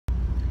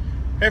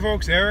Hey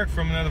folks, Eric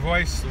from Another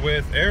Voice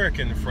with Eric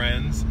and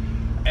Friends.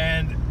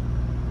 And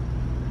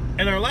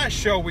in our last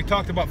show, we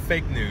talked about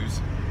fake news.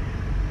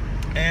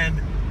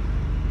 And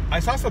I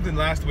saw something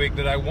last week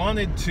that I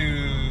wanted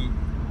to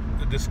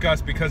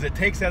discuss because it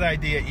takes that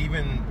idea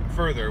even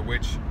further,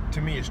 which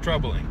to me is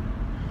troubling.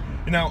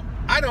 Now,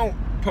 I don't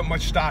put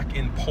much stock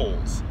in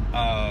polls.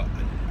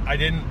 I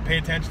didn't pay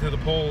attention to the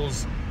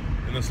polls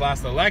in this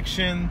last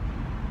election.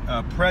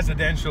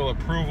 Presidential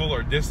approval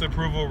or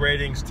disapproval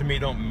ratings to me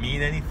don't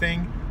mean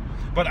anything.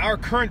 But our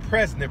current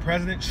president,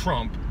 President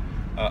Trump,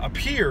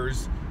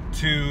 appears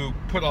to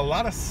put a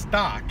lot of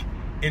stock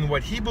in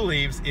what he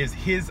believes is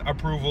his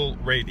approval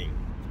rating.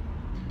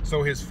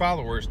 So his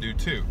followers do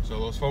too. So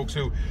those folks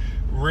who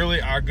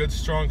really are good,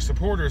 strong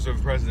supporters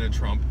of President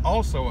Trump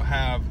also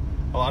have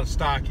a lot of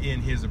stock in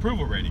his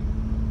approval rating.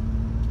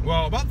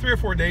 Well, about 3 or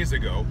 4 days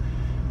ago,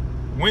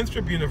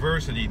 Winthrop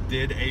University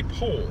did a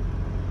poll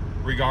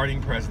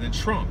regarding President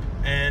Trump,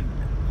 and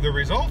the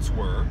results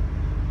were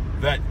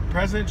that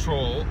President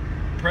Trump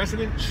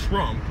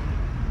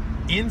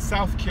in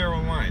South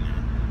Carolina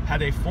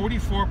had a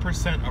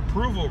 44%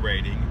 approval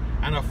rating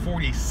and a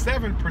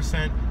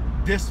 47%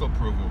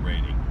 disapproval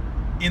rating.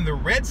 In the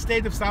red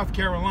state of South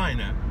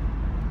Carolina,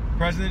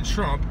 President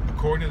Trump,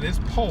 according to this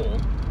poll,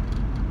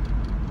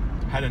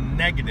 had a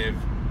negative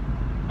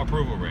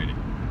approval rating.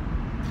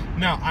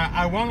 Now,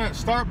 I want to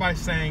start by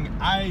saying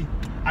I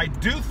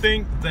do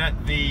think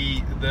that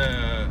the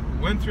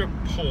Winthrop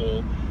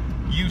poll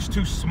used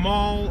too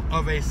small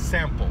of a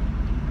sample.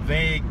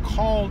 They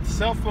called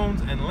cell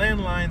phones and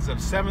landlines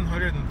of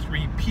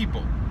 703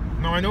 people.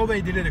 Now, I know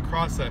they did it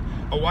across a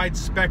wide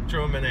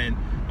spectrum and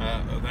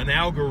an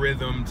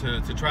algorithm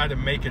to try to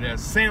make it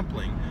as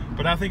sampling,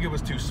 but I think it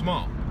was too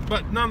small.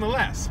 But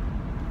nonetheless,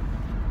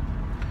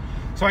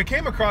 so I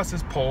came across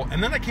this poll,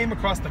 and then I came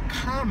across the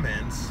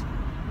comments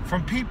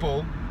from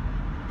people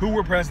who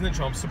were President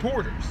Trump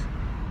supporters.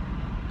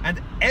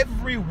 And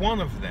every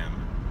one of them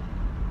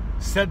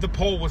said the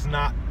poll was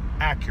not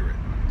accurate,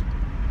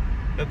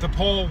 that the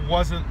poll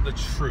wasn't the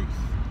truth.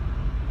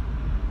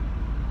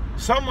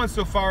 Some went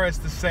so far as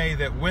to say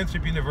that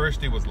Winthrop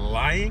University was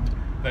lying,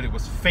 that it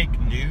was fake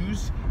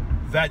news,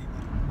 that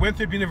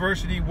Winthrop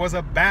University was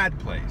a bad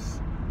place.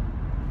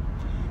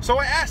 So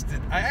I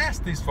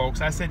asked these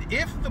folks, I said,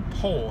 if the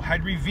poll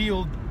had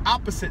revealed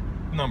opposite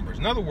numbers,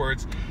 in other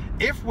words,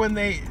 if when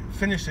they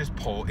finished this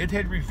poll, it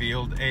had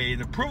revealed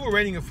an approval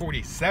rating of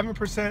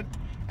 47%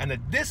 and a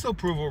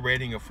disapproval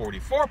rating of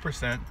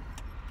 44%,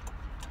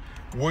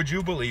 would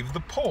you believe the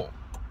poll?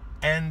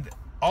 And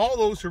all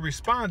those who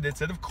responded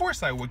said, of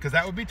course I would, because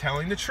that would be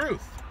telling the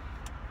truth.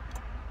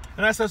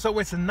 And I said, so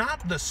it's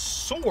not the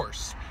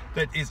source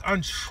that is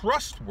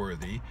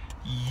untrustworthy.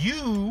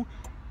 You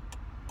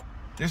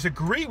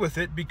disagree with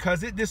it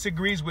because it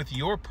disagrees with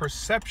your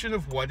perception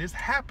of what is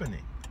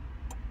happening.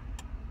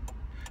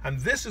 And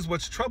this is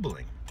what's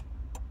troubling.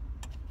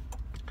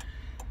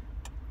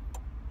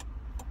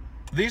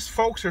 These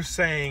folks are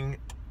saying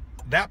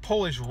that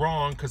poll is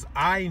wrong because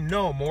I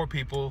know more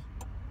people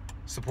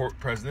support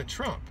President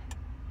Trump.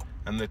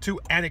 And the two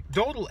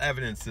anecdotal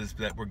evidences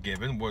that were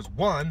given was,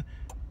 one,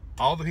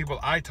 all the people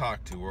I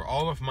talked to or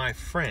all of my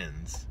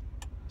friends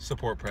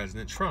support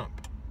President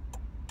Trump.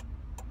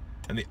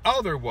 And the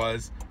other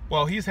was,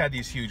 well, he's had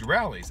these huge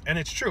rallies. And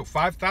it's true,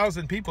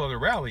 5,000 people at a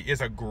rally is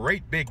a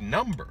great big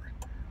number.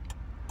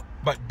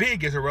 But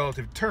big is a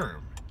relative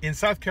term. In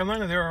South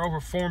Carolina, there are over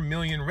 4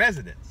 million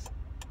residents.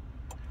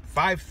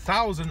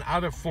 5,000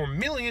 out of 4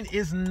 million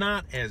is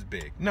not as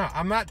big. Now,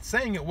 I'm not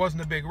saying it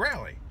wasn't a big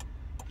rally.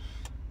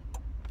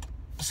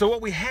 So what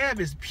we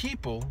have is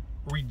people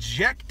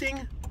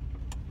rejecting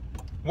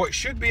what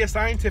should be a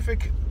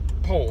scientific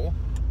poll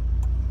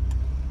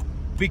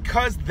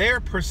because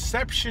their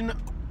perception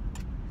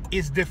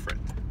is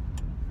different.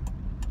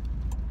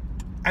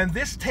 And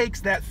this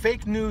takes that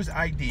fake news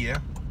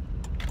idea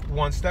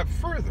one step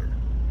further,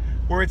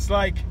 where it's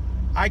like,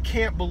 I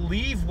can't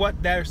believe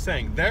what they're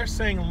saying. They're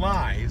saying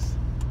lies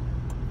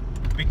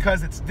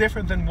because it's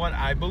different than what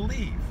I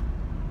believe.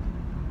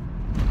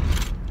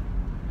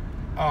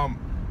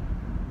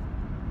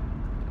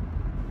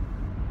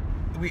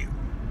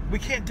 We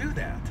can't do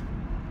that.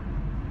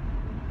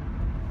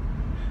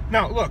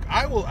 Now, look,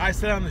 I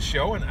said on the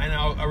show, and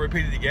I'll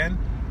repeat it again,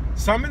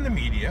 some in the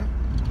media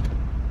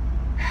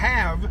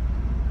have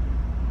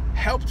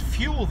helped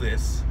fuel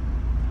this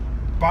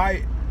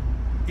by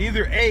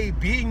either A,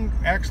 being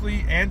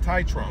actually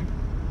anti-Trump,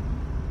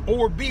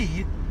 or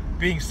B,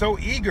 being so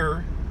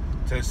eager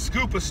to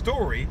scoop a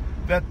story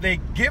that they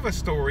give a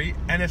story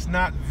and it's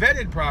not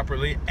vetted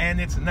properly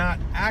and it's not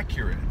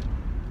accurate.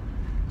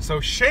 So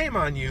shame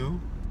on you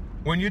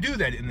when you do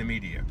that in the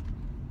media.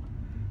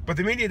 But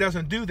the media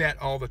doesn't do that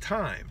all the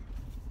time.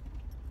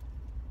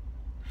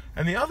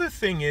 And the other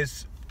thing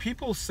is,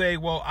 people say,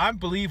 well, I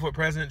believe what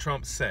President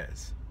Trump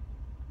says.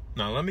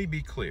 Now, let me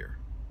be clear.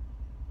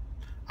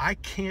 I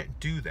can't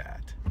do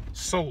that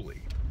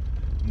solely.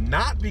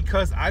 Not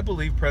because I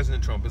believe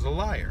President Trump is a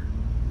liar.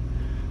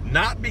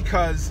 Not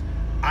because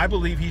I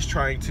believe he's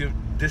trying to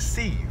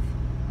deceive.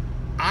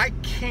 I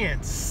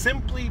can't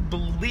simply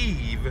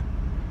believe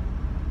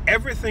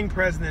everything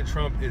President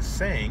Trump is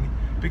saying,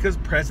 because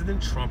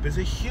President Trump is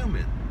a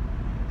human,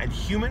 and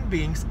human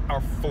beings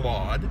are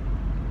flawed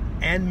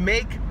and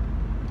make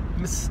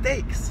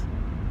mistakes.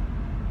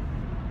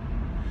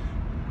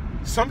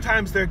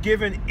 Sometimes they're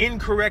given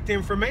incorrect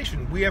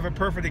information. We have a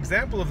perfect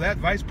example of that.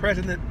 Vice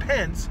President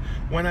Pence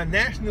went on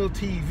national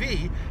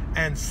TV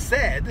and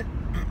said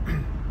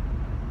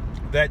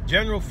that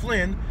General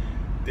Flynn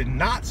did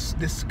not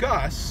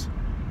discuss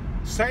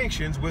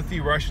sanctions with the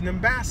Russian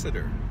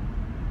ambassador.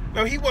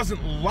 Now, he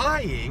wasn't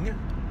lying,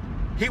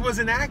 he was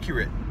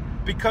inaccurate,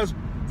 because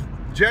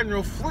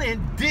General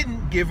Flynn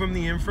didn't give him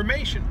the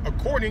information,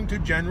 according to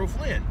General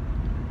Flynn.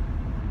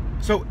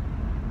 So,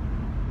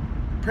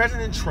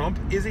 President Trump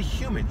is a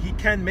human. He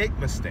can make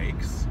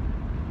mistakes,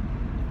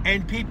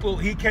 and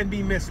he can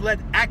be misled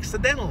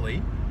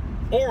accidentally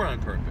or on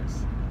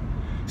purpose.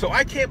 So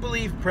I can't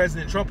believe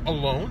President Trump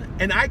alone,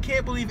 and I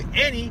can't believe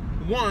any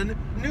one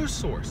news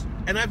source.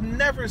 And I've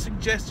never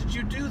suggested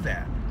you do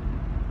that.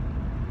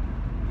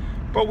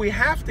 But we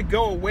have to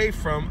go away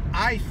from,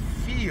 I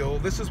feel,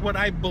 this is what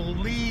I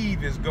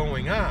believe is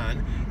going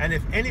on, and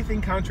if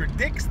anything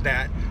contradicts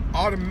that,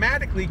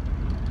 automatically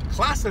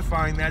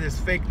classifying that as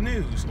fake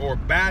news or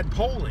bad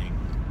polling.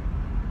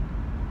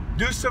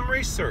 Do some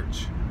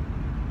research.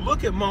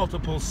 Look at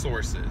multiple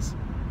sources.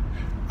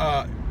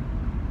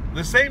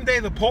 The same day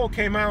the poll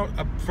came out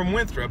from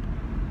Winthrop,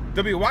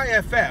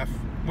 WYFF,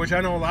 which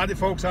I know a lot of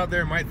folks out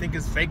there might think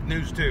is fake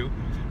news too,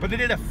 but they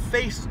did a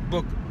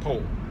Facebook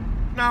poll.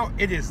 Now,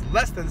 it is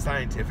less than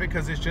scientific,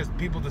 because it's just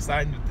people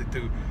deciding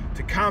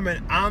to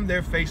comment on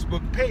their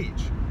Facebook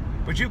page.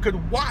 But you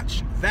could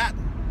watch that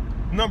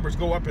numbers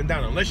go up and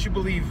down, unless you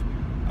believe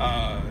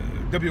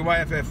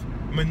WYFF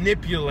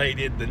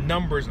manipulated the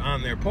numbers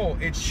on their poll.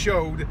 It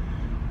showed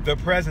the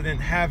president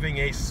having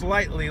a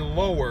slightly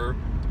lower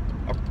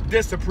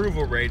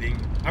approval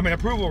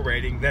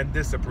rating than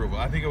disapproval.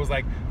 I think it was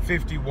like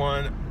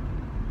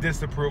 51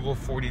 disapproval,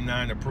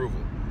 49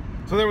 approval.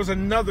 So there was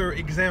another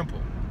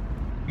example.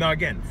 Now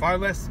again, far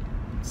less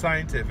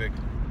scientific,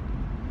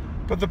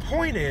 but the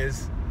point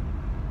is,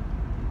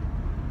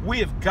 we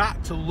have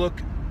got to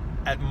look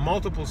at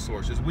multiple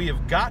sources. We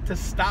have got to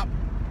stop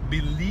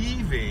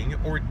believing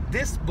or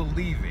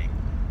disbelieving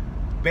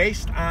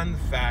based on the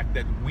fact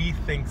that we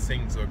think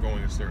things are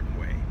going a certain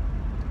way.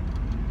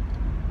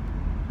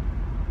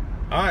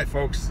 All right,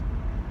 folks,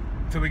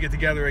 until we get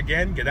together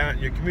again, get out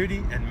in your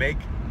community and make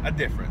a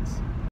difference.